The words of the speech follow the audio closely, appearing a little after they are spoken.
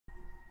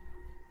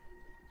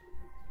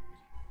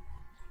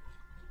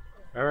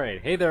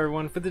Alright, hey there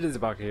everyone,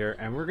 FutaDizzyBAKA here,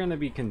 and we're gonna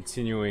be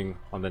continuing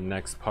on the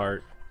next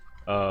part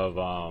of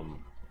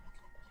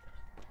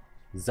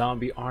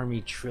Zombie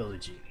Army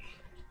Trilogy.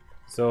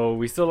 So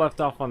we still left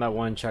off on that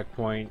one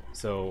checkpoint,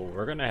 so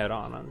we're gonna head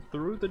on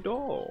through the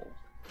door.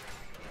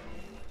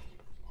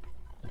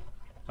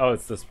 Oh,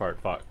 it's this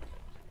part, fuck.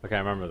 Okay, I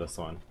remember this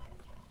one.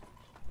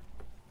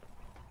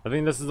 I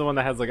think this is the one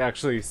that has like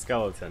actually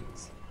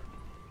skeletons.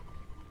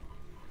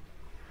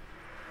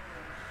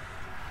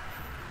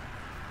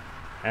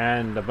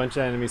 And a bunch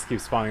of enemies keep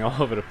spawning all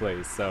over the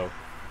place, so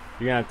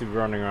you're gonna have to be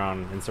running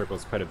around in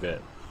circles quite a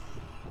bit.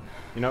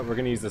 You know what, we're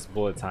gonna use this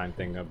bullet time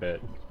thing a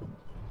bit.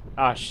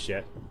 Ah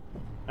shit.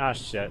 Ah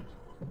shit.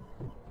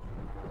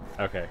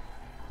 Okay.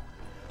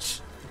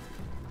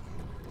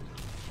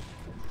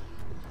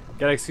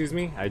 Gotta excuse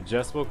me, I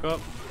just woke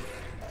up.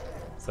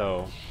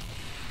 So,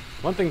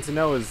 one thing to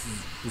know is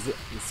the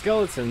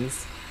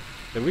skeletons,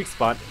 the weak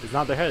spot is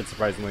not their head,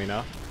 surprisingly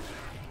enough.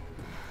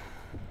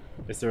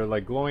 It's their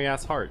like glowing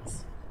ass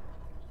hearts.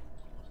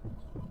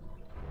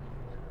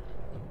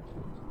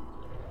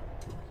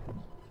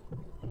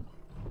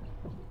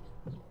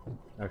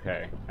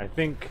 Okay, I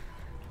think...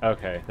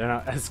 Okay, they're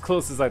not as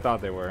close as I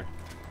thought they were.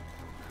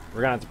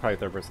 We're gonna have to probably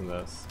third person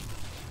this.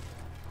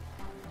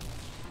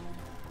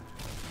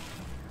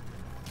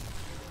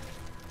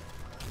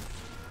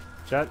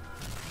 Chet?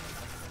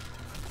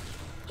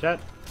 Chet?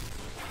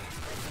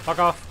 Fuck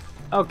off.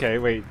 Okay,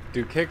 wait,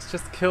 do kicks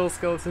just kill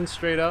skeletons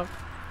straight up?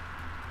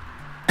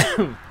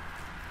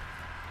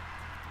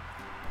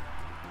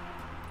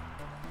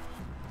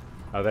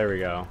 Oh, there we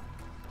go.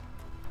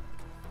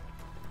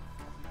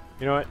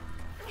 You know what?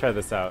 Try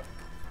this out.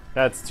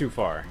 That's too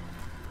far.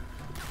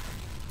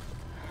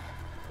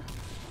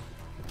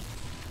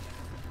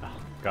 Oh,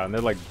 God, and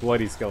they're like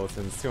bloody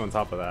skeletons too on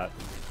top of that.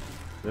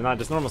 They're not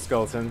just normal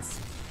skeletons.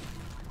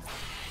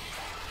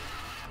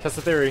 Test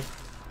the theory.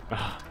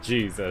 Oh,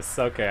 Jesus.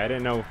 Okay, I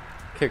didn't know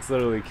kicks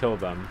literally killed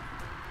them.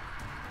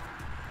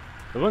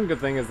 The one good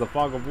thing is the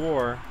fog of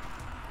war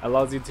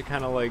allows you to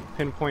kind of like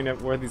pinpoint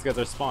at where these guys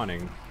are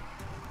spawning.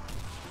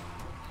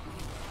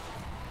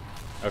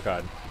 Oh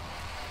God.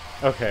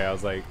 Okay, I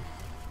was like,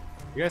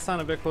 you guys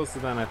sound a bit closer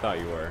than I thought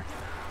you were.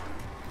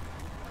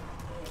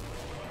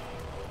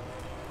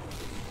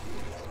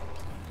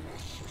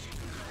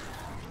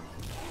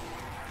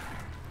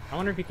 I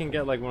wonder if you can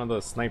get like one of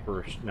those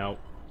sniper nope.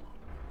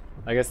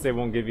 I guess they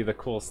won't give you the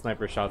cool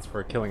sniper shots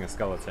for killing a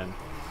skeleton.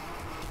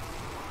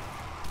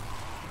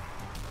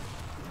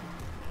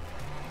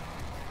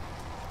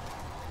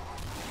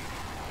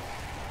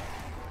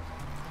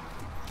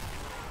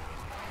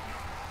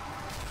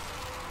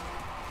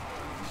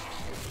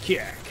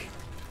 Kick!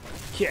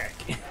 Kick!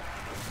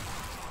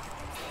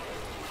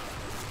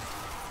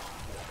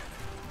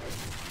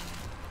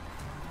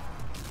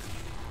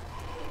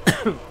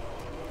 Alright,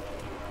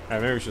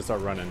 maybe we should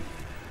start running.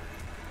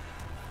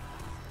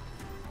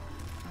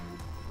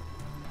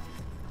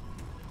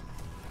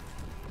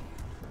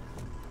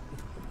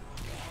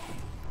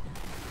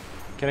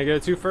 Can I get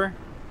a twofer?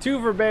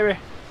 Twofer, baby!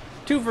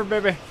 Twofer,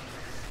 baby!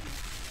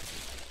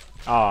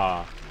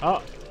 Ah.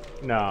 Oh,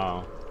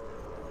 no.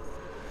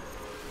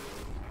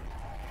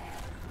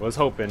 Was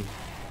hoping.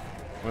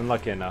 Wasn't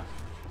lucky enough.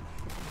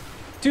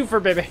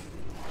 Twofer, baby!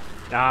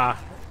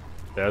 Ah.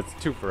 That's a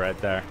twofer right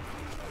there.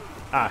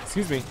 Ah,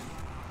 excuse me.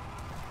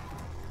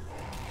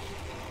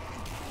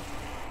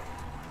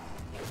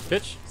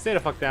 Bitch, stay the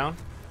fuck down.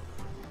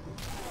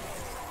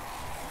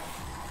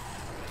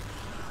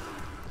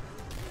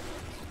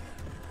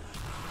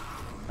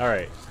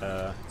 Alright,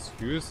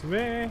 excuse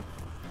me.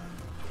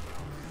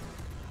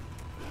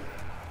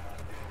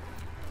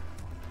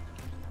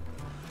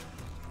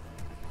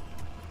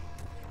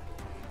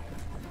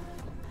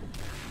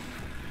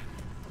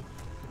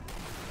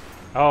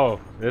 Oh,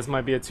 this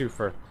might be a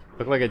twofer.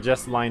 Look like it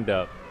just lined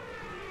up.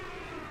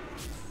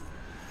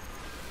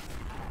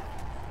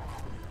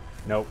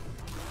 Nope.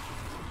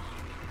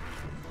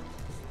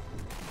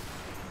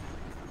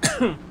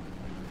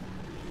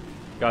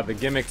 God, the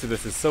gimmick to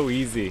this is so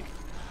easy.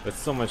 It's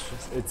so much,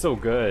 it's so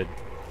good.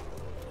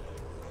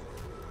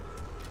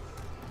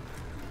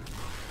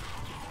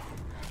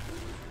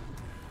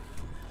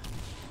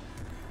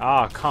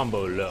 Ah,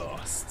 combo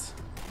lost.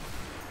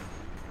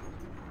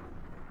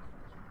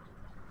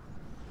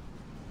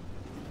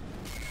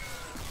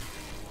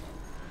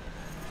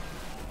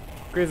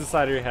 Graze the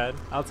side of your head.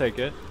 I'll take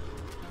it.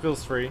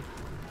 Feels free.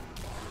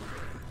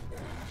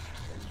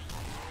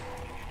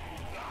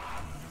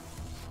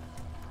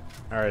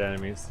 Alright,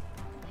 enemies.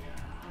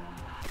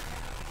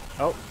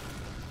 Oh.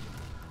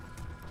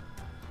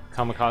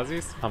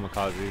 Kamikazes?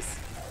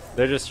 Kamikazes.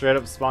 They're just straight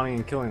up spawning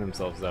and killing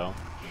themselves, though.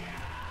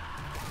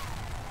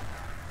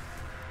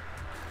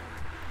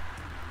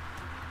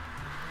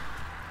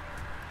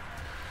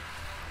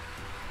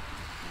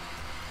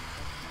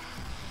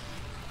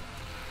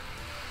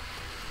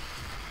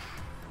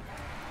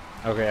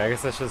 Okay, I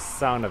guess that's just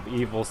sound of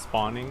evil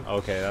spawning.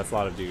 Okay, that's a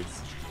lot of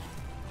dudes.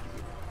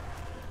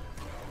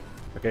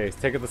 Okay, let's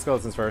take out the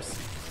skeletons first.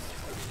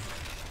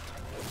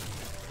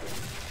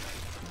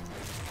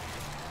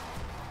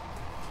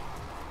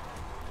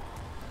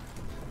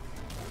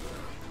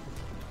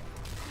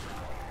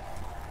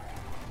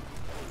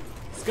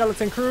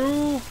 Skeleton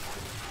crew!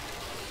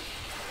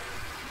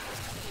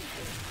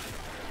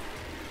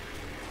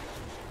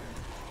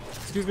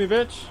 Excuse me,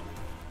 bitch.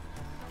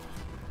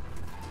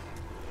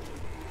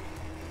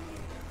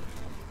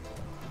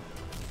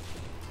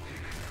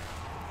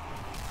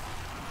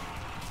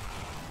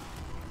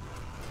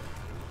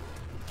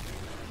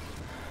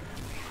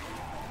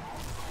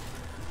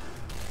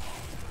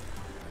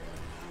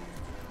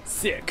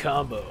 Sick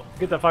combo.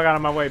 Get the fuck out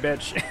of my way,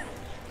 bitch.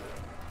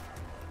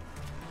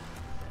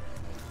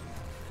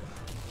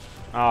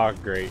 Oh,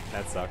 great.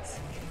 That sucks.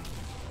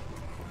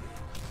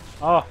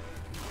 Oh.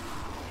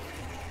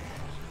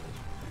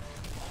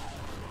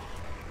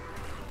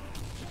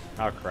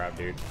 Oh, crap,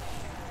 dude.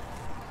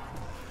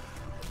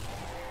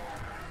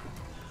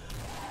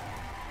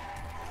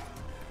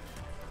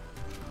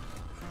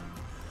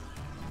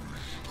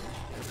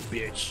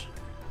 Bitch.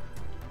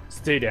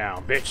 Stay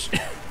down, bitch.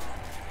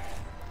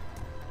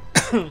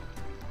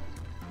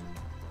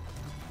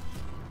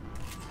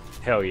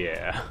 Hell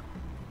yeah.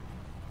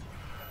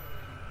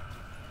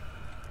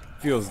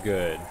 Feels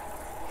good.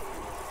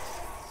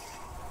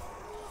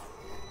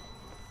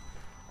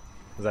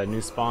 Was that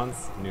new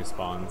spawns? New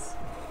spawns.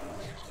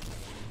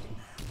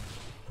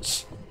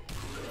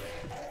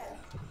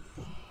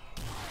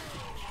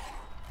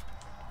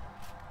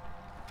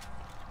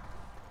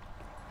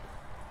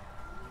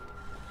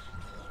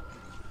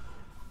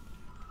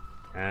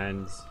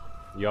 And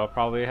y'all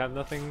probably have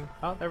nothing.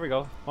 Oh, there we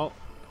go. Well,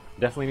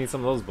 definitely need some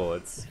of those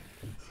bullets.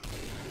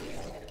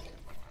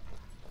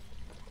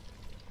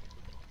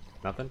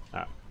 Nothing?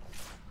 Ah.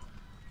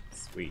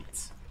 Sweet.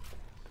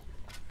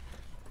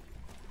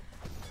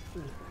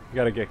 You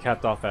gotta get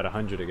capped off at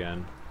 100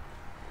 again.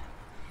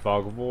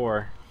 Fog of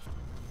War.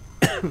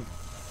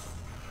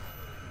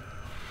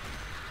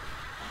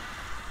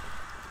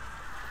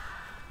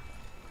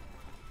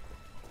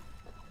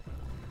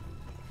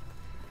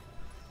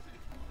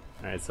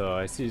 Alright, so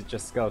I see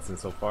just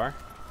skeletons so far.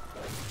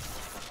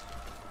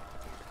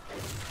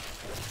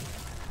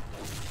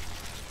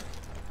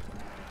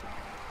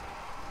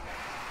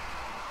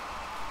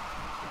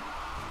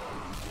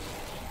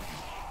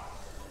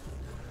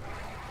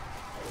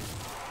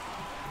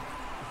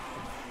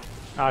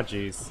 Ah,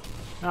 jeez.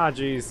 Ah,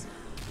 jeez.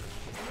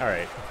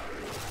 Alright.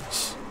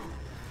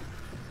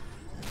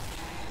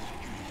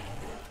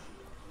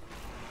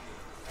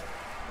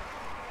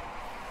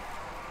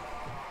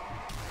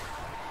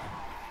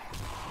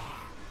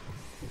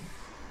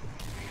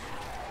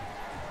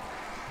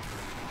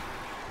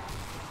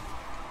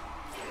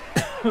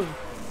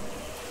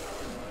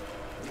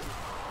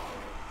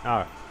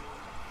 Ah.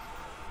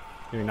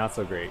 Maybe not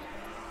so great.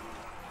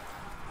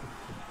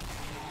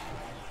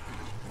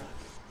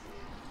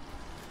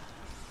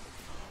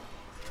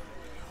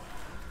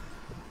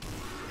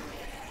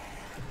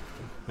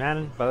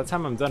 Man, by the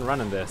time I'm done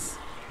running this,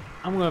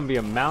 I'm gonna be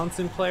a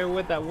mountain player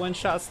with that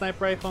one-shot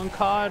sniper rifle and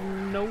COD,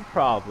 no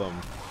problem.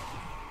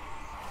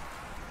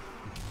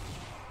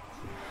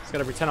 Just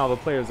gotta pretend all the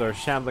players are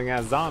shambling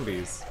ass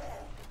zombies.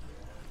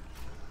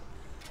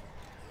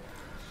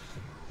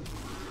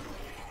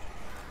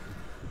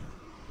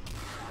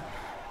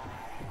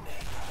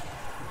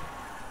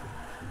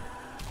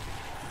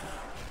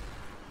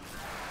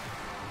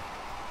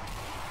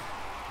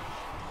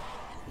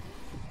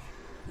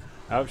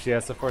 Oh, she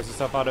has to force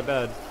herself out of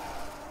bed.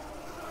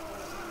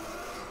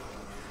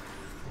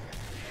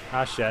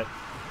 Ah, shit.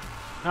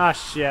 Ah,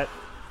 shit.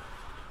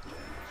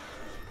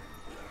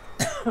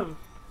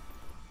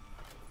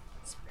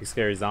 These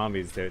scary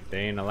zombies, they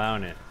ain't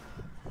allowing it.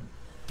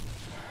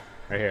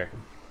 Right here.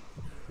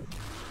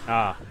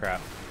 Ah,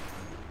 crap.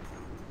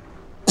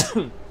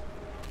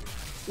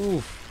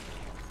 Oof.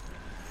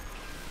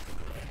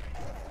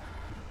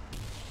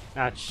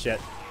 Ah,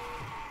 shit.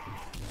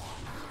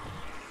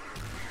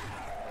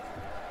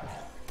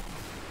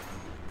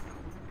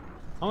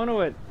 I wonder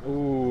what.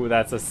 Ooh,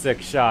 that's a sick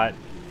shot.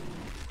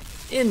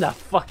 In the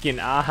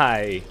fucking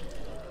eye.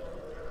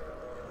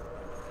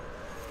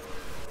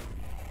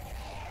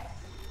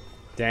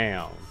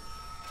 Damn.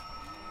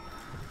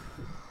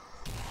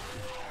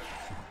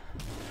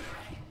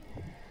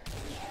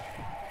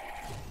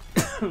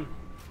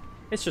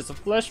 It's just a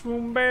flesh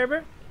wound,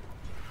 baby.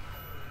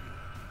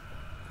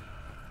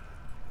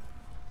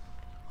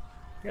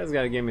 You guys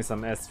gotta give me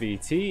some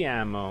SVT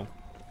ammo.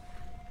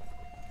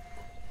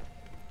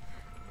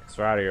 Let's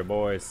out of here,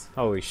 boys.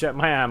 Holy shit,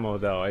 my ammo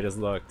though. I just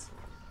looked.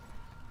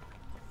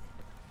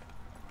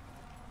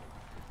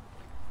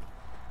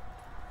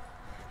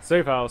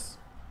 Safe house.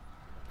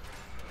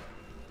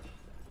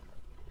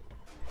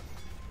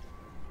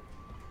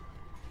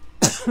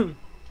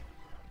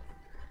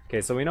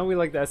 Okay, so we know we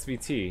like the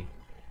SVT,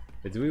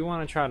 but do we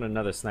want to try out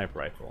another sniper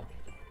rifle?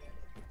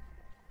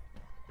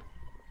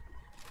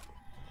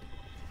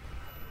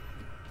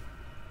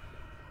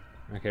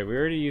 Okay, we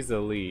already used the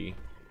Lee.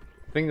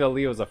 I think the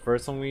Lee was the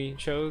first one we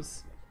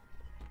chose.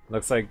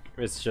 Looks like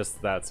it's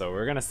just that, so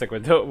we're gonna stick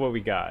with what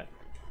we got.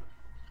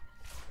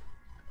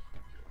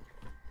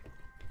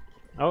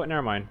 Oh,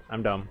 never mind.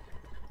 I'm dumb.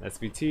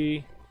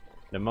 SVT,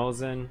 the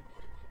Mosin,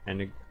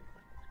 and the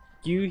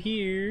Q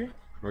here.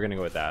 We're gonna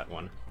go with that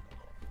one.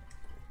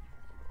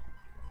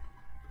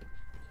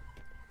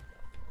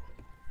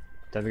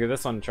 Time to give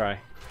this one a try.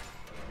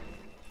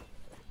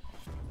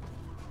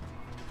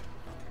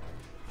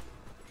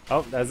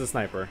 Oh, that's a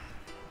sniper.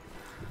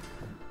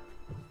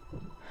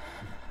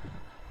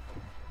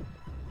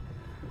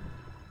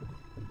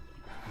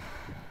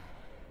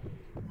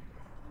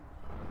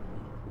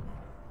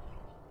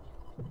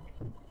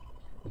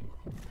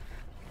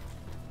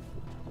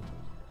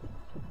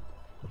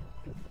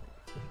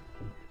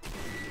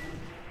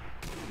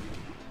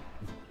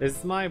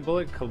 Is my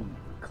bullet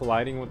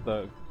colliding with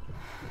the...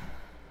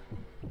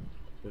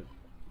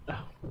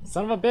 Oh,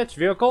 son of a bitch,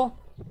 vehicle?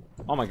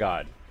 Oh my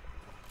god.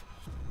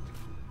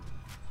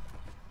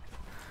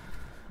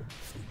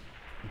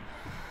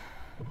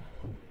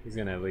 He's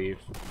gonna leave.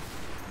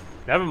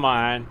 Never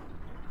mind.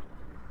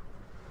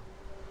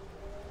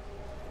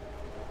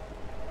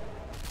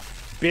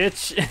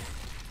 Bitch.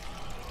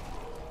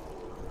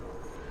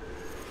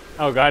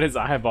 Oh god, his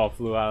eyeball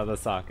flew out of the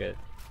socket.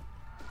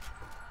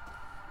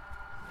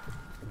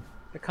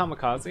 The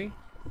kamikaze?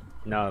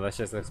 No, that's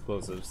just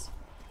explosives.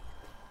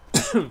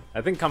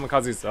 I think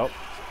kamikaze's... Oh.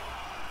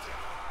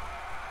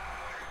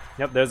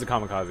 Yep, there's a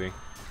kamikaze.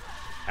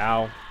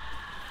 Ow.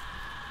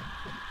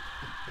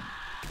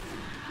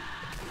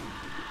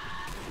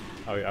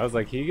 Oh, I was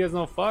like, he gives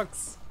no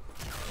fucks.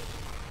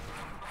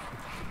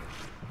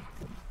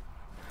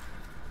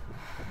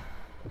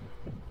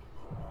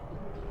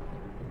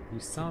 You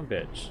son of a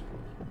bitch.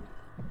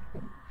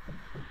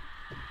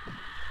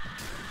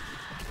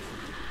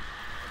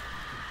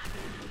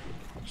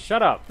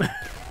 Shut up.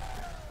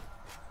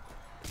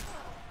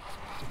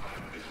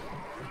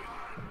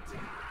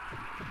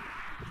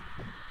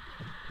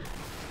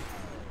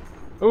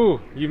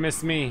 Ooh, you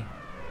missed me.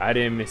 I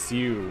didn't miss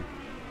you.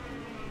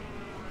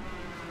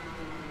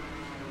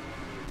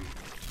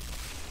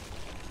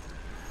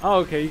 Oh,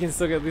 okay, you can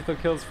still get lethal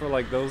kills for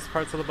like those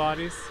parts of the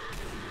bodies.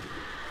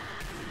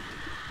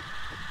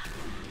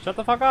 Shut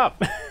the fuck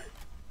up.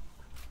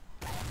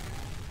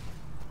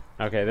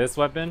 Okay, this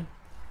weapon.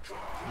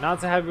 Not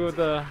so happy with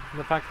the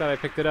fact that I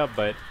picked it up,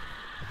 but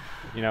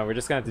you know, we're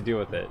just gonna have to deal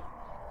with it.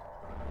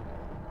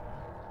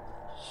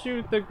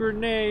 Shoot the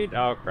grenade!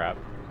 Oh crap.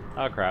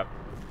 Oh crap.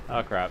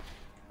 Oh crap.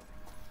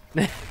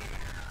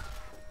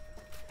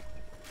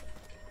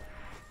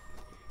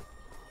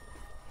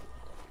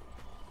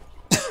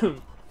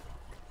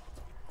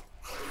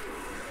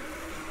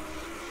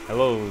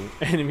 Hello,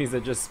 enemies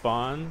that just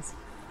spawns.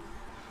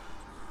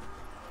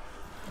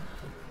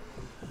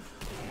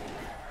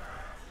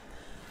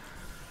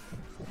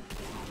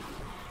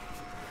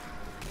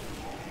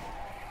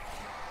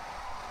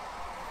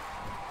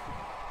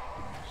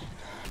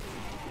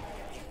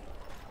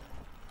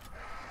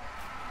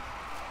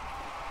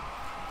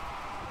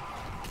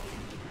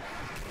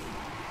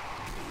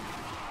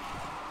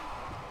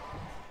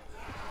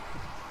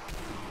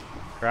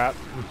 Crap.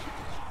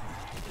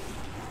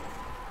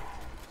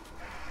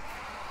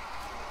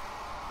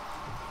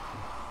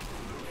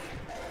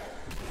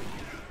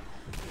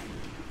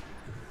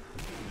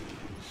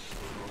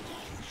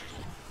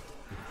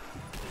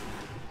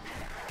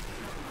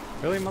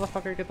 Really,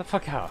 motherfucker? Get the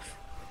fuck out.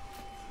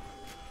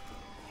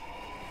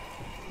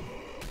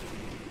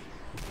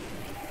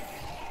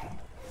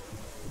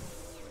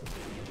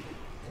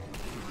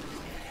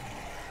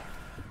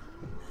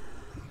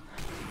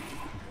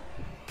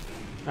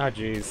 Oh,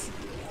 jeez.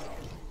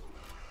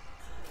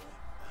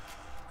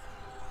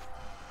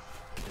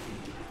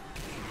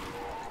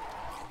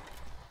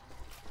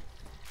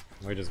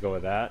 We just go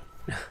with that.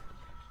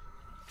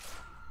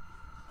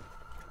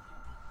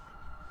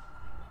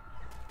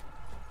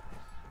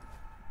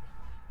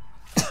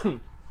 If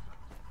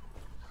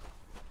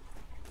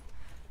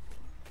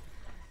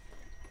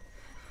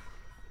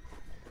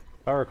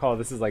I recall,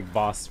 this is like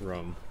boss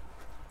room.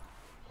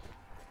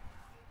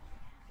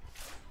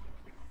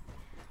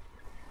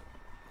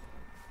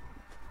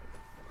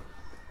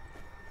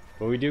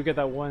 But we do get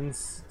that one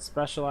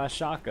special ass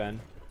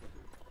shotgun.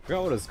 I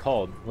forgot what it's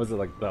called. Was it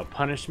like the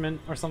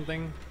punishment or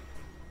something?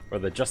 Or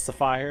the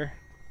justifier?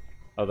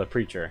 Oh, the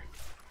preacher.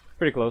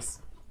 Pretty close.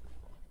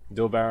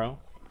 Dual barrel.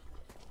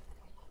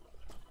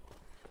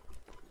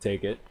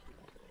 Take it.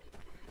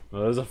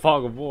 Well, there's a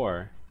fog of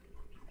war.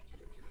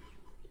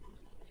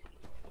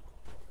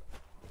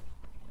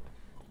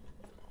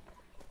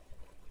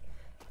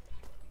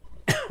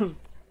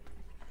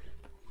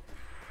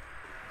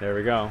 There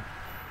we go.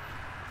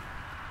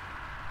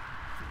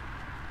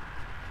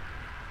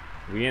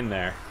 We in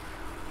there.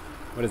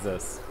 What is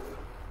this?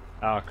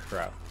 Oh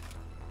crap.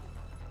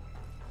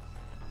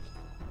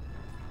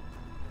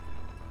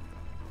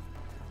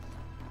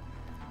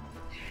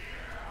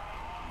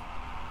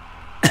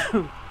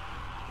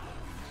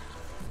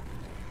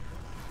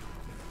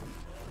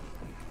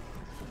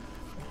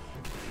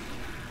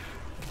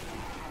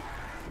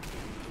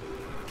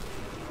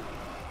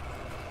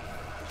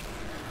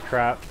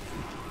 Crap.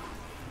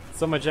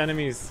 So much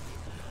enemies.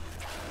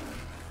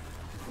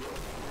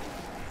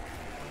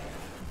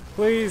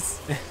 Please.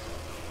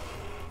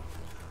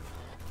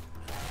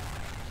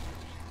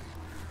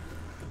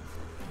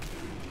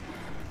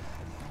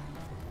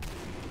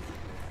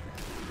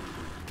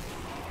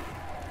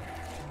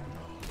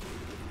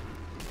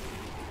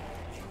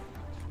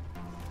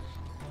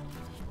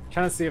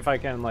 Trying to see if I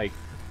can like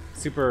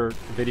super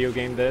video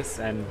game this,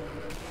 and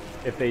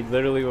if they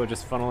literally will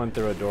just funnel in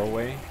through a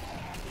doorway.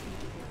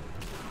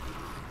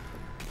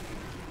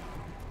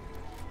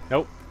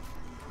 Nope.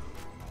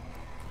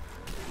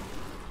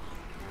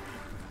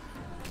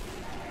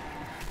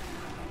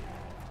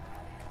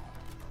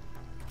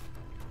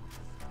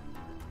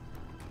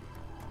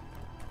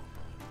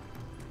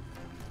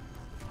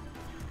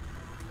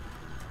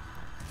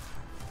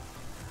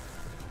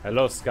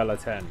 Hello,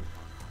 skeleton.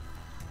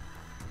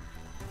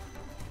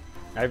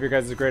 I have your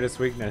guys' greatest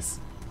weakness.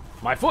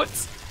 My foot!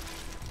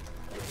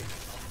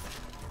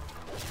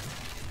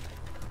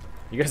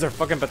 You guys are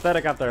fucking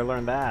pathetic out there,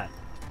 learn that.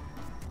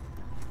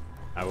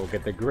 I will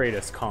get the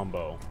greatest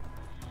combo.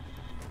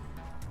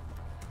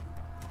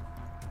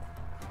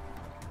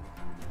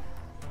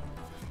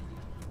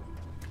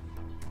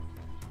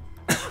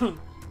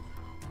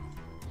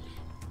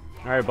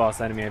 Alright,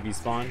 boss enemy, have you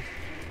spawned?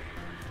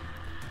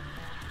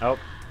 Oh,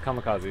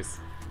 kamikazes.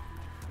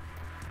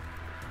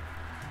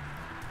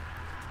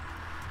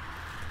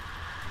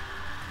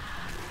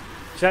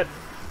 Shit.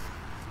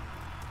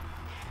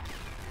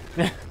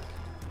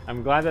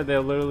 I'm glad that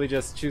they'll literally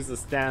just choose to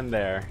stand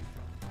there.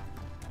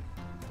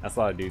 That's a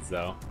lot of dudes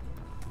though.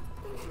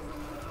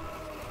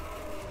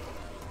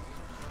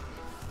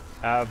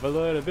 Have a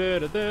little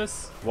bit of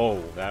this.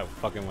 Whoa, that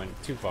fucking went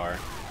too far.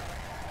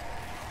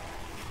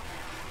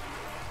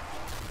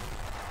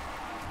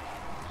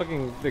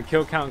 Fucking the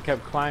kill count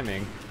kept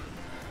climbing.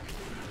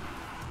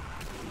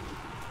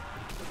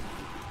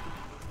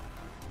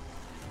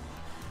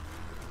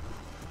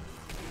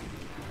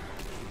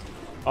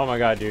 Oh my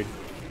god, dude.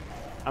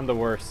 I'm the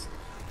worst.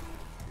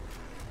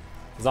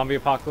 Zombie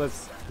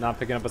apocalypse, not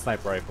picking up a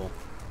sniper rifle.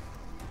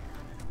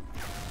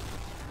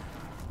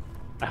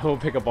 I will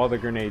pick up all the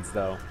grenades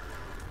though.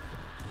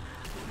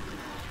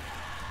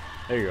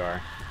 There you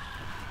are.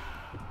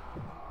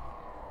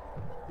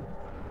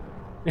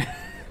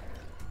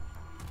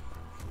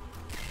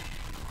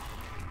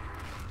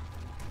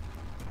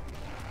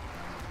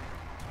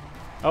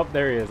 Oh,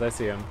 there he is. I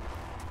see him.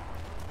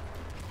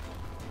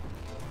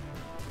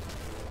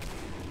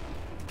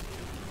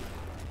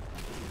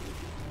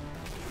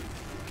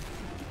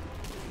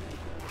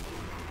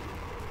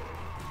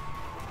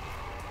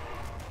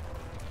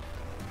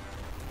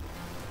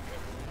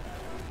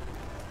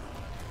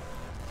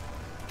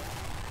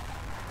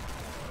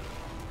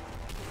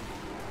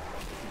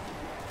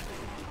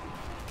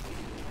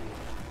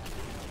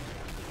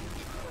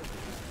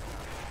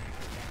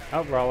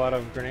 Oh, we're all out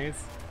of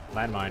grenades.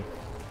 Landmine.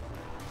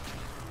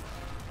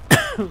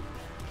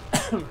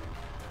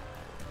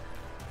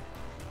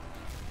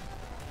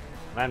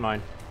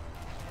 Landmine.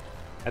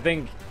 I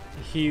think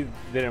he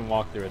didn't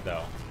walk through it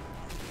though.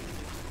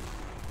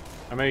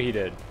 Or maybe he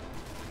did.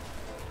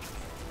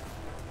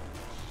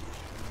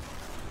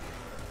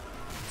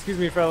 Excuse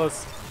me,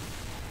 fellas.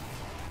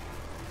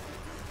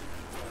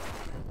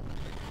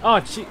 Oh,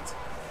 cheat.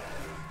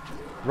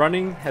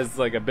 Running has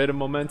like a bit of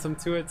momentum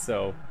to it,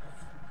 so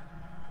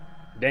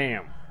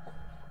damn.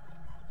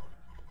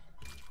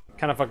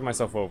 Kind of fucked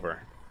myself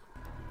over.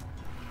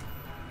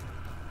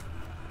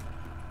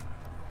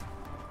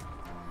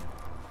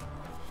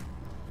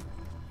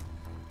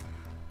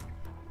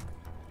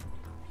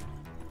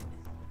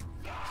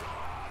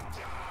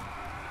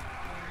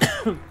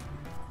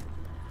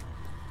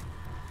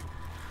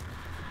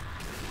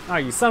 Oh,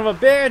 you son of a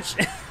bitch!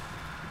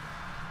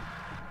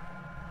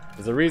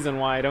 There's a reason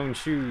why I don't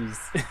choose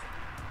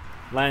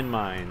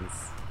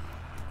landmines.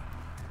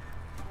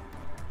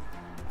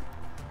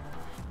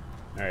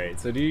 Alright,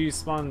 so do you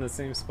spawn in the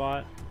same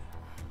spot?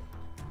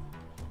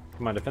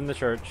 Come on, defend the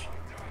church.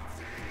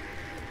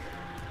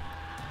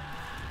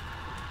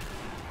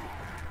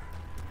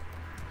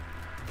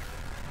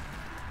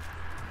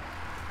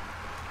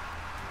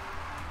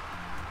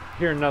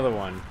 Here, another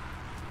one.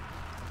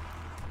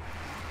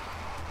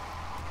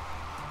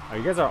 Oh,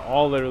 you guys are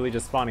all literally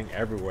just spawning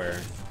everywhere.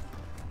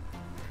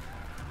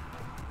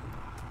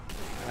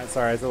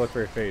 Sorry, I have to look for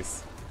your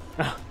face.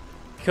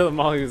 Kill them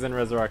all who's in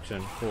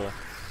resurrection. Cool.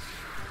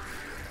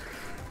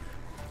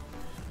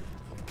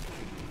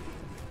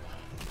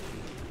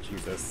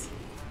 Jesus.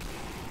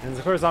 And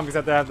of course zombies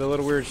have to have the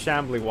little weird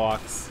shambly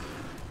walks.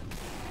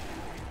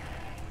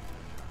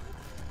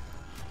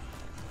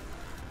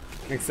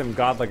 Makes them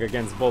godlike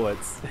against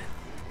bullets.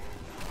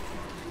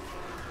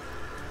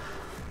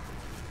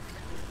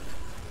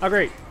 Oh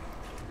great.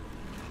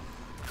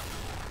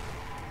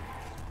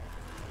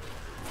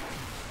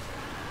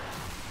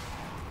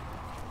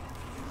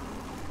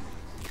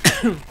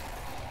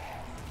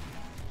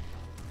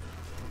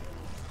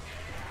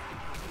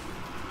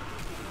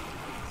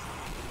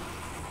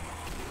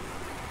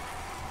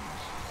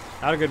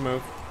 Not a good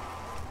move.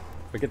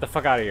 But get the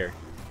fuck out of here.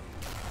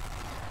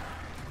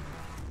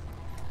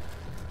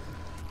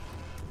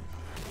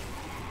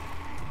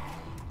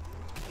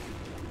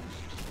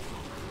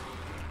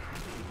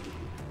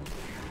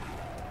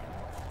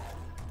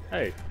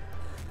 Hey.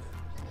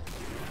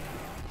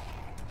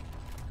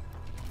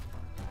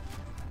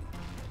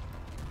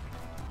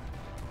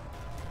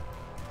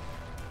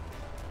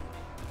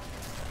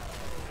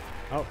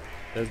 Oh,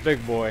 there's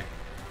big boy.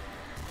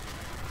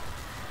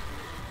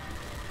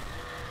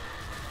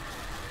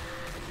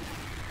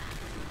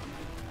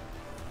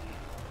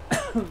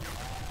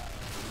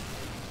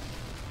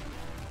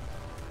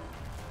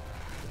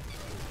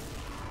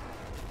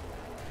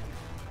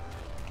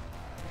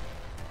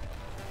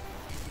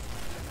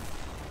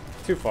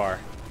 Too far.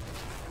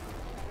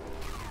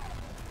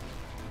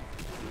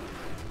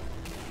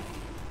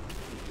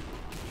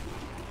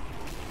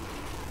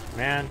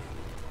 Man.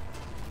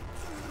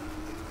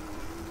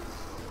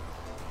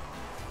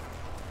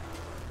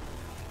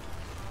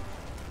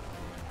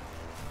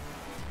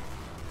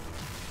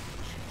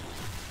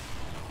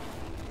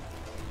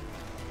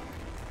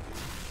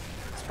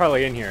 It's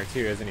probably in here too,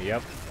 isn't he?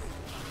 Yep.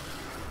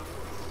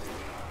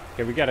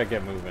 Okay, we gotta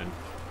get moving.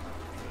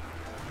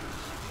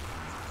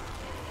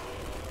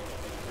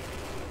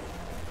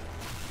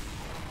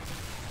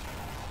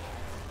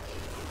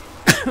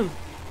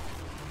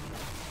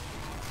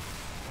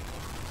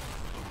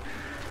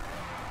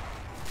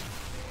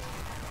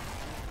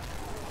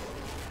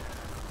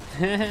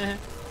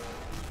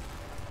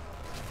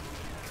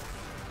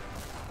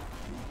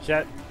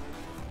 Shit.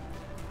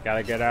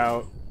 Gotta get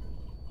out.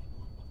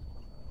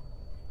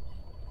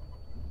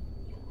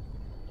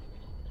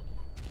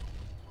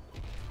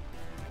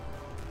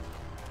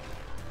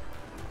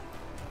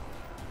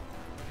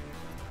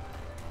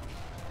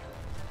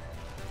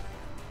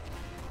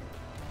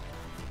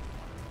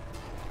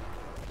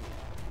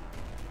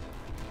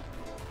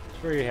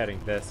 Where are you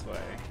heading? This way.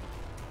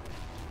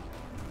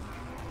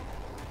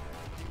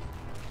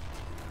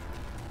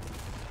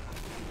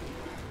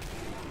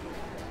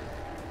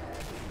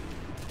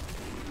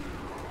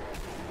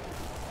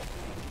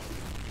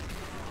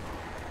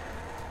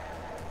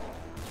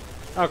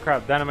 Oh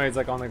crap, dynamite's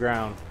like on the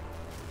ground.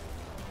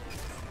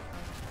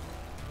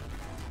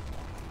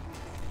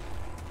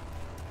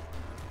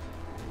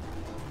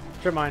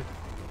 Trip mine.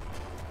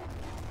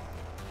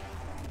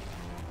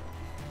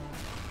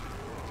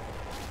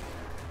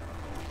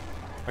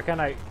 Why can't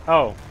I?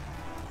 Oh.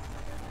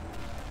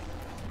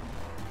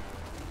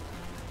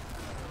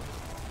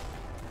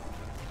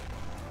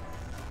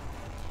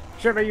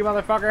 Trip me, you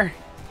motherfucker!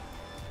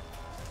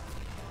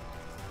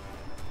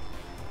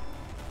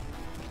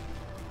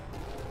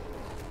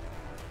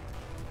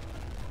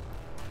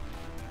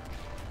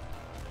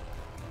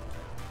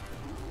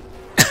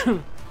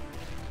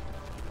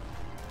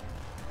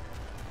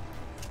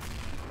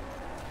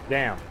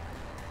 Damn.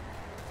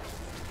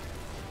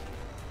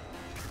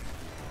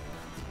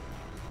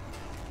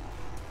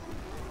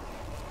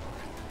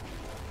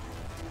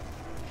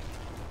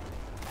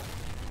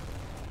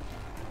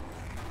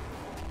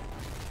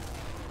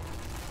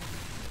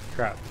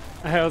 Crap.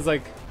 I was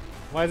like,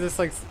 why is this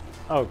like...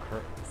 Oh,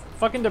 crap.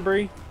 Fucking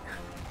debris.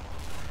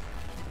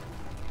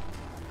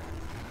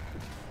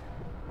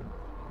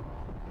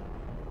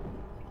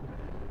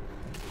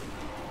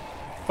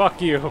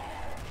 Fuck you.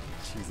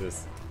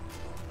 Jesus.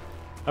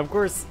 Of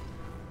course,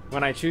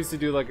 when I choose to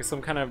do like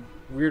some kind of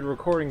weird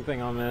recording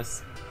thing on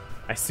this,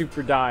 I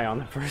super die on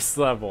the first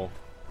level.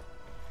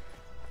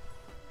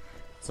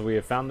 So we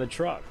have found the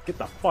truck. Get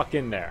the fuck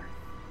in there.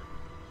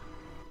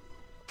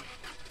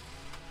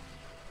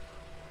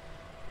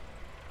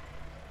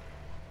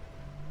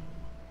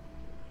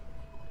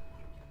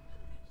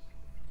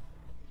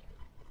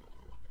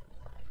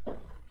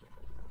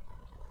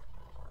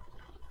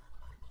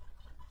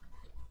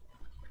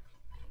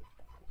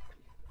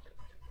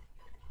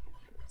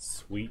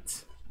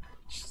 Sweet.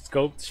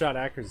 Scoped shot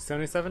accuracy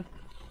 77?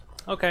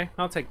 Okay,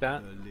 I'll take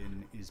that.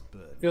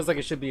 Feels like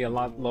it should be a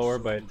lot lower,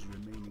 but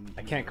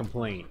I can't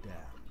complain.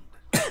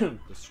 The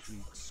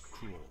streets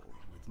crawl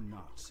with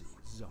Nazi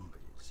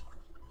zombies.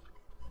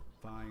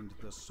 Find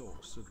the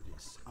source of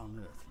this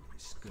unearthly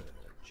scourge.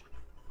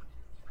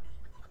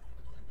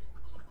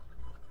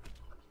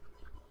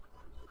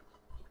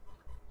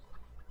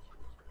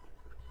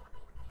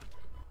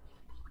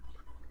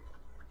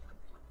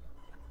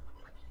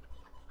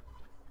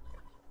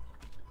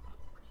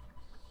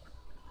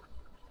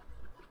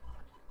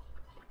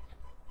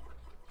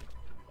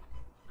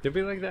 Did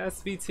we like the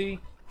SVT?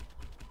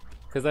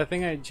 Because I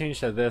think I changed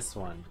to this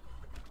one.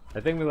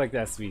 I think we like the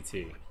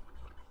SVT.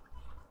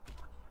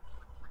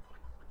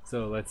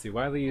 So let's see,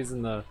 widely used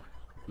in the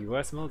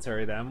US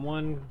military, the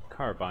M1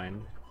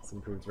 carbine. This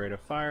improves rate of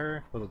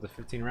fire, with up to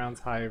 15 rounds,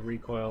 high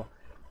recoil.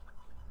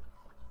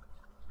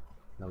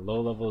 The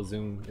low level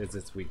zoom is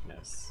its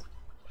weakness.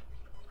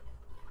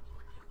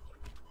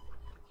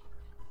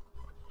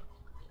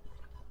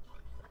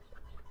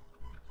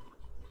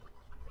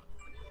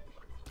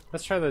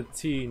 Let's try the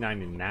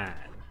T99.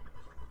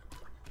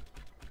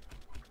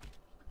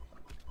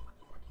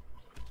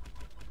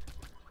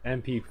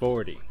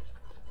 MP40.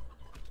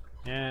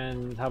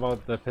 And how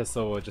about the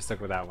pistol? We'll just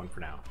stick with that one for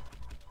now.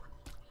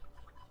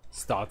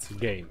 Start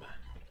game.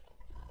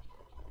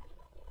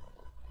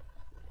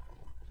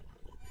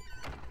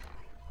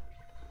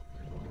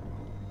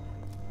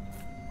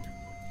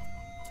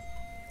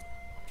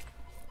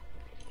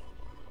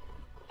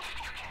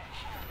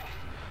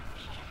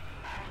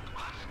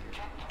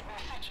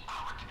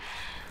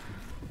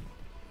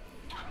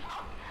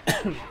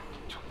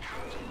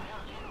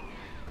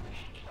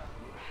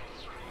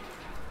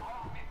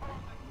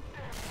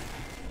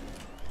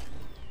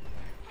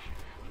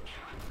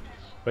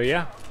 But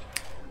yeah,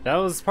 that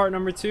was part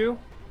number 2.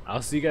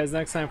 I'll see you guys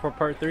next time for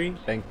part 3.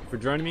 Thank you for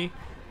joining me,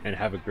 and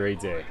have a great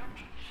day.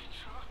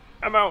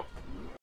 I'm out.